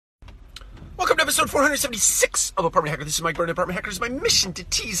Welcome to episode 476 of Apartment Hacker. This is Mike Byrne, Apartment Hacker. It's my mission to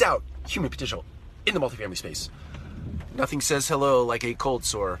tease out human potential in the multifamily space. Nothing says hello like a cold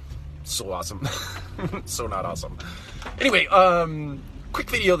sore. So awesome. So not awesome. Anyway, quick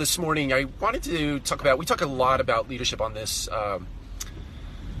video this morning. I wanted to talk about, we talk a lot about leadership on this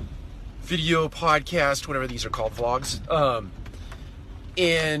video podcast, whatever these are called, vlogs.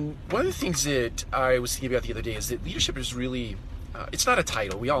 And one of the things that I was thinking about the other day is that leadership is really, it's not a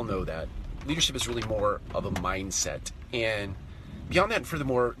title. We all know that. Leadership is really more of a mindset. And beyond that, and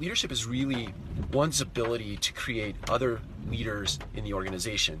furthermore, leadership is really one's ability to create other leaders in the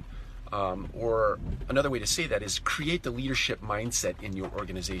organization. Or another way to say that is create the leadership mindset in your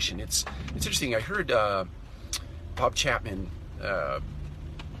organization. It's interesting. I heard Bob Chapman, I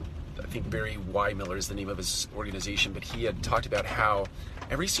think Barry Y. Miller is the name of his organization, but he had talked about how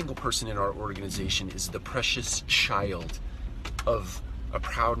every single person in our organization is the precious child of a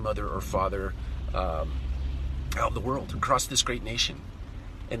proud mother or father out of the world, across this great nation.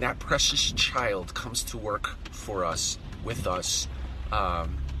 And that precious child comes to work for us, with us,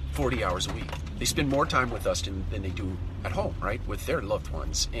 40 hours a week. They spend more time with us than they do at home, right, with their loved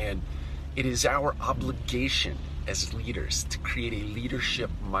ones. And it is our obligation as leaders to create a leadership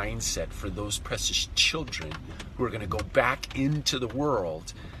mindset for those precious children who are going to go back into the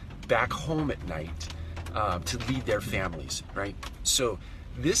world, back home at night, to lead their families, right? So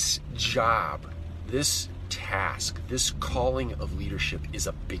this job, this task, this calling of leadership is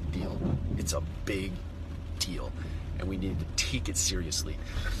a big deal. It's a big deal, and we need to take it seriously.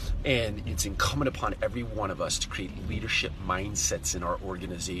 And it's incumbent upon every one of us to create leadership mindsets in our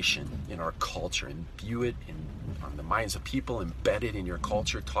organization, in our culture, and imbue it on the minds of people, embed it in your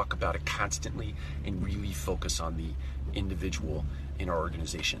culture, talk about it constantly, and really focus on the individual in our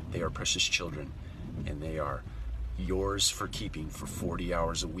organization. They are precious children, and they are yours for keeping for 40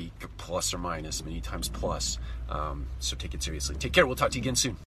 hours a week, plus or minus, many times plus. So take it seriously. Take care. We'll talk to you again soon.